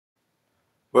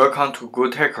Welcome to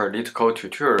GoodTecher LeetCode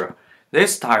tutorial.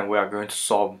 This time we are going to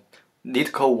solve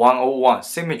LeetCode 101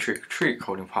 symmetric tree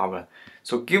coding problem.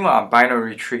 So given a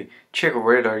binary tree, check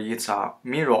whether it's a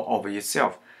mirror of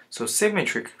itself. So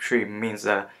symmetric tree means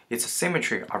that it's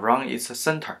symmetric around its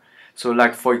center. So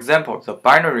like for example, the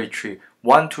binary tree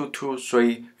 1 2 2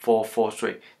 3 4 4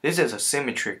 3. This is a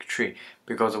symmetric tree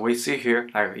because we see here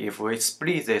like if we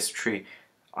split this tree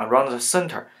around the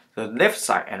center, the left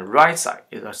side and right side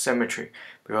is a symmetry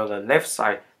because the left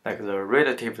side, like the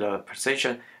relative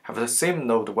precision, have the same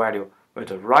node value with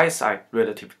the right side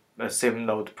relative same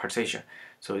node precision.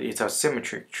 So it's a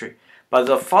symmetric tree. But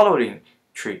the following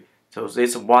tree, so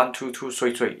this 1 2 2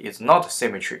 3 3 is not a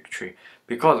symmetric tree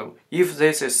because if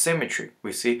this is symmetric,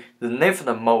 we see the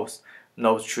leftmost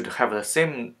node should have the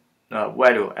same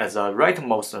value as the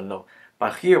rightmost node.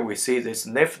 But here we see this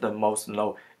leftmost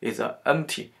node is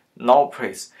empty, null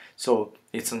place, so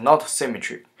it's not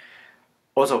symmetric.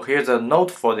 Also, here's a note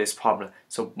for this problem.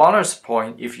 So bonus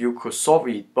point if you could solve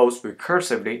it both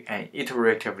recursively and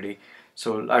iteratively.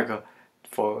 So like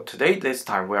for today, this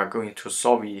time we are going to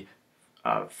solve it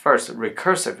first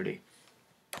recursively.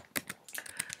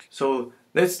 So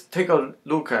let's take a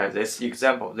look at this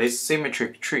example, this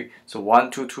symmetric tree. So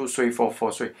 1 2 2 3 4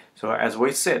 4 3. So as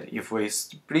we said, if we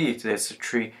split this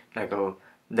tree like a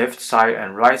left side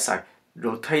and right side,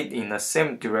 rotate in the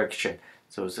same direction,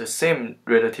 so the same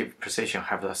relative precision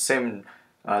have the same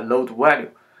load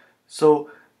value. So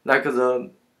like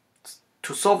to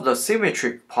solve the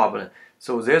symmetric problem,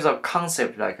 so there's a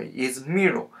concept like is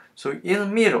mirror. So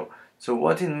in mirror, so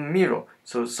what is mirror?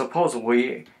 So suppose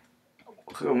we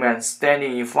human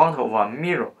standing in front of a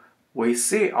mirror, we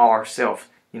see ourselves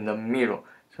in the mirror.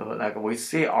 So like we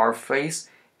see our face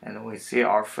and we see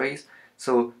our face.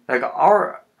 So like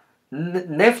our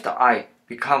left eye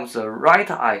becomes the right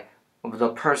eye of the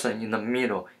person in the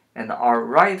middle, and our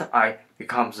right eye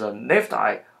becomes the left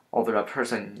eye of the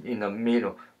person in the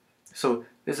middle. So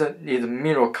this is a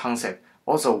mirror concept.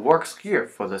 Also works here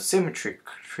for the symmetric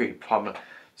tree problem.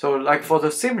 So like for the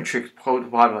symmetric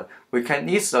problem, we can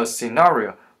list the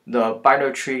scenario, the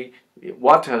binary tree,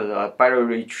 what the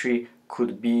binary tree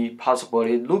could be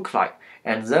possibly look like,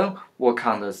 and then work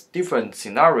on the different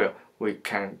scenario. We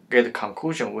can get a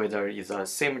conclusion whether it's a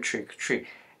symmetric tree,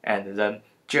 and then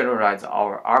generalize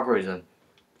our algorithm.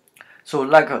 So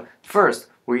like first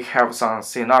we have some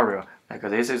scenario, like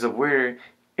this is a very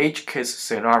edge case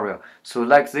scenario. So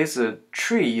like this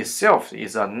tree itself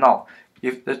is a null.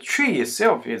 If the tree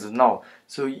itself is null,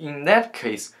 so in that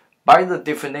case, by the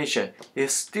definition,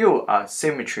 it's still a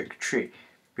symmetric tree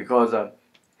because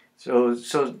so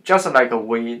just like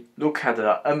we look at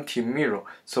the empty mirror,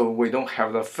 so we don't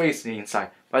have the face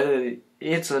inside, but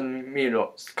it's a mirror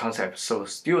concept, so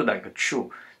still like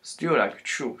true.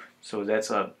 So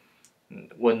that's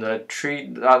when the tree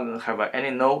doesn't have any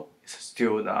node, it's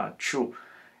still true.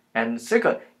 And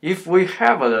second, if we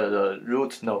have the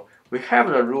root node,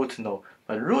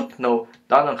 but root node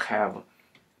doesn't have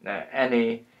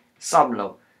any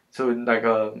subnode. So like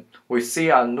we see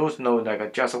a root node,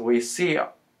 like just we see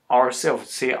ourselves,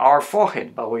 see our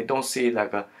forehead, but we don't see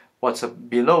like what's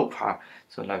below part.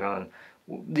 So like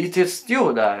it is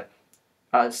still the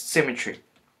symmetry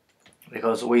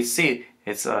because we see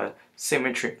it's a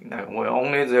symmetry. Like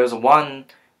there's one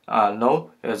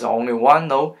node, there's only one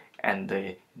node, and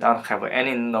they don't have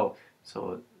any node,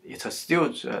 so it's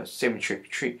still a symmetric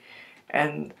tree.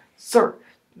 And third,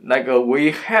 like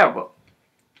we have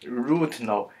root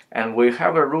node, and we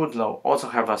have a root node also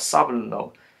have a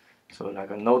subnode. So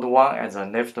like node 1 as a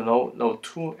left node, node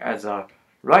 2 as a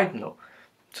right node.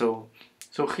 So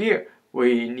here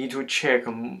we need to check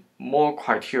more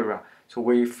criteria. So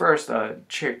we first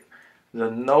check the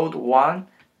node 1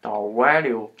 dot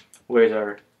value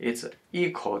whether it's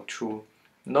equal to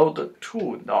node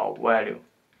 2 dot value.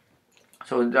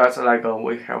 So that's like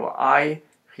we have I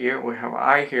here,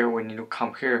 we need to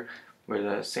compare with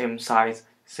the same size,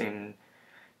 same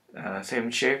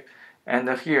shape, and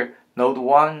here node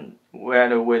 1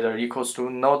 value whether equals to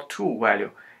node 2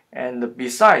 value. And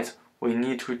besides, we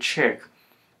need to check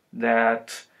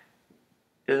that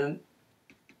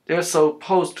there's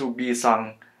supposed to be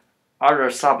some other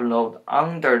subnode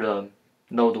under the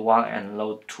node 1 and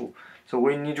node 2. So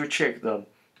we need to check the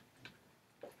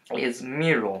is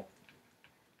mirror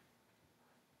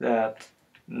that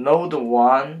node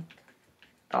 1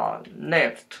 dot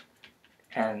left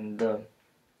and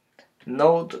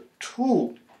node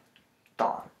 2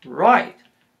 dot right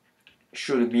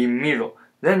should be mirror.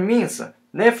 That means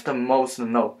leftmost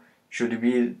node should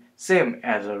be same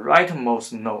as the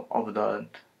rightmost node of the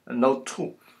node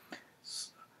 2.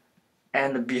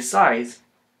 And besides,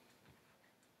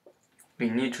 we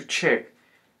need to check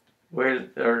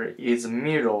whether it's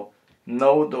mirror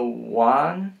node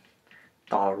 1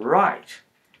 dot right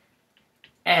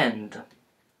and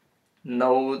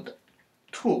node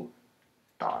 2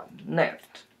 dot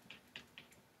left.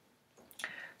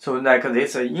 So like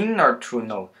this inner two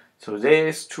node, so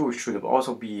these two should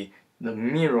also be the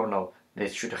mirror node. They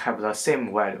should have the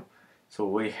same value. So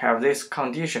we have this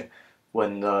condition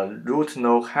when the root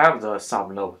node have the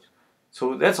subnode.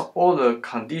 So that's all the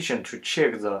condition to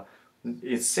check the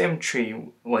symmetry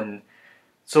when.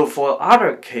 So for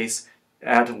other case,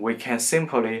 that we can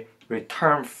simply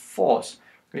return false.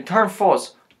 Return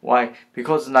false. Why?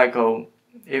 Because like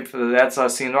if that's a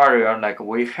scenario like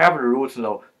we have a root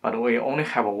node, but we only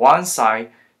have one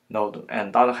side node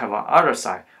and don't have another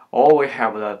side, or we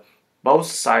have the both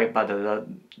side, but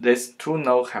these two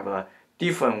nodes have a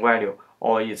different value,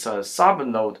 or it's a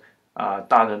subnode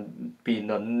doesn't be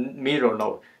the mirror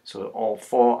node. So, or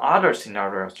for other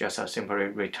scenarios, just simply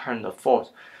return the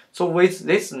false. So with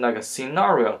this like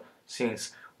scenario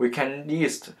things, we can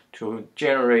list to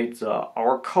generate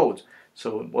our code.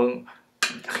 So when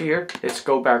here, let's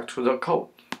go back to the code.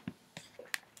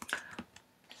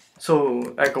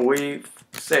 So like we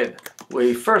said,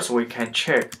 we can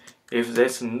check if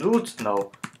this root node,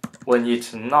 when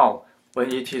it's null,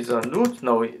 when it is a root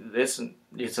node, this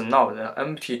is null, the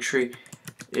empty tree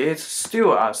is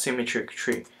still a symmetric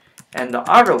tree. And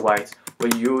otherwise, we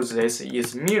use this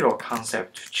is mirror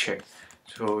concept to check.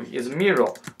 So is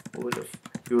mirror would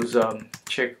use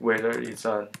check whether it's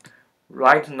a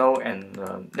right node and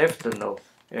left node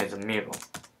is mirror.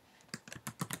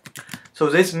 So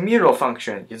this mirror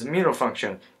function is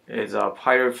a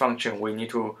Python function we need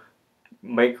to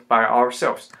make by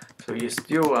ourselves. So it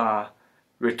still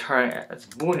return as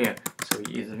Boolean. So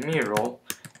it's mirror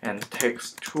and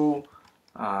takes two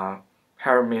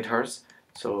parameters.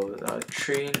 So the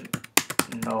tree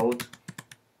node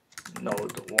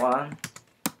 1,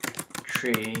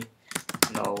 tree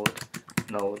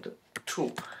node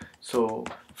 2. So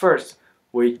first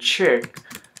we check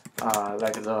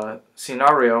like the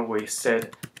scenario we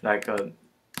said, like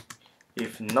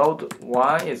if node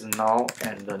 1 is null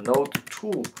and the node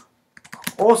 2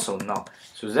 also null.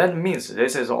 So that means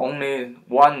this is only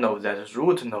one node, that is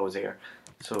root node there.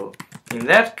 So in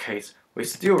that case, we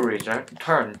still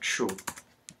return true.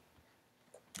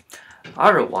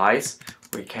 Otherwise,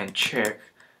 we can check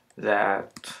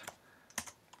that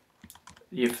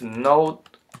if node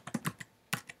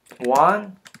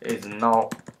 1 is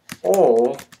null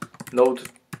or node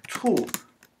 2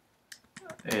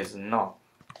 is null.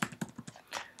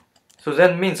 So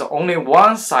that means only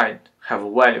one side have a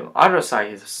value, other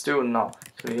side is still null.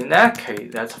 So in that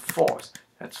case, that's false.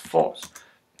 That's false.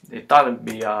 It doesn't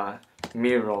be a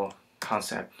mirror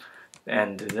concept.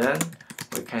 And then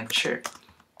we can check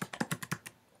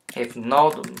if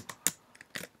node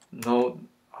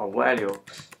value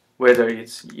whether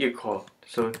it's equal.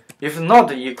 So if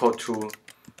not equal to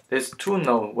these two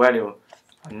node value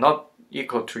are not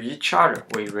equal to each other,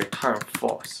 we return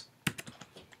false.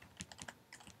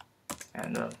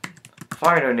 And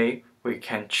finally, we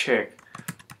can check.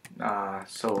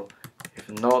 So if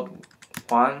node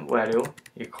 1 value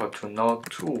equal to node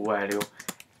 2 value,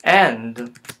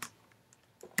 and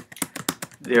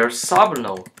their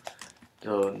subnode,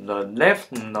 the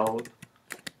left node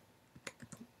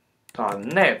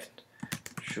dot left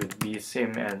should be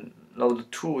same as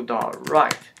node 2 dot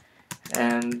right,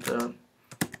 and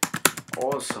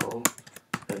also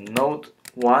the node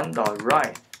 1 dot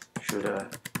right should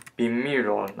be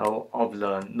mirror node of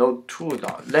the node 2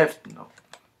 dot left node.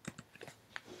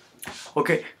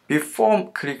 Okay,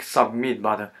 before click submit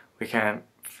button, we can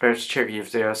first check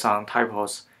if there are some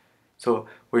typos. So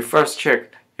we first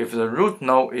check if the root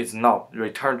node is null,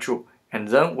 return true, and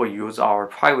then we use our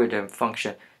private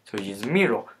function, so it's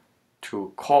mirror,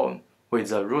 to call with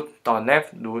the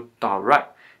root.left, root.right.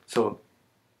 So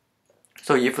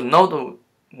if node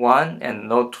 1 and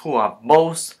node 2 are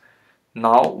both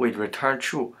null, we return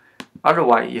true.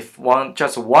 Otherwise, if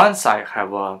just one side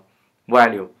have a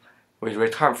value, we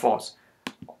return false.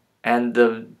 And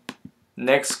the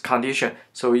next condition,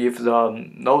 so if the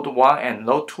node 1 and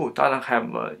node 2 doesn't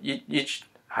have each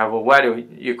have a value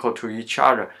equal to each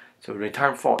other, so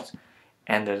return false.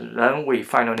 And then we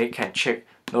finally can check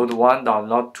node 1 dot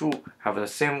node 2 have the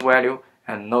same value,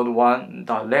 and node 1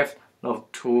 dot left,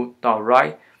 node 2 dot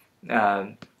right,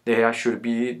 there should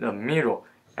be the mirror,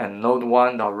 and node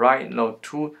 1 dot right, node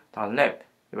 2 dot left,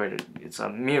 it's a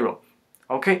mirror.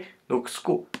 Okay, looks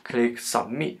good. Click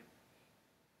submit.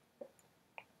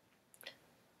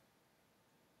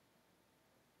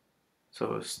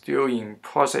 So still in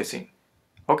processing.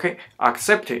 Okay,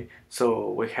 accepted.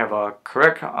 So we have a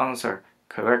correct answer,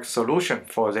 correct solution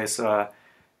for this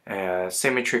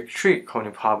symmetric tree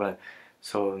coding problem.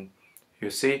 So you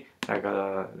see, like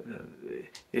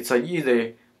it's an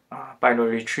easy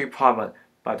binary tree problem,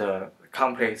 but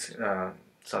complex.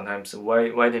 Sometimes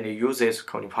widely use this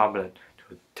coding problem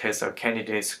to test a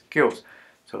candidate's skills.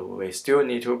 So we still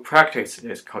need to practice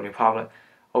this coding problem.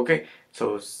 Okay,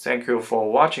 so thank you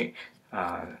for watching.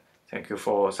 Thank you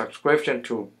for subscription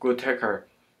to GoodTecher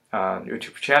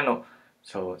YouTube channel.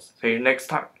 So see you next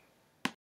time.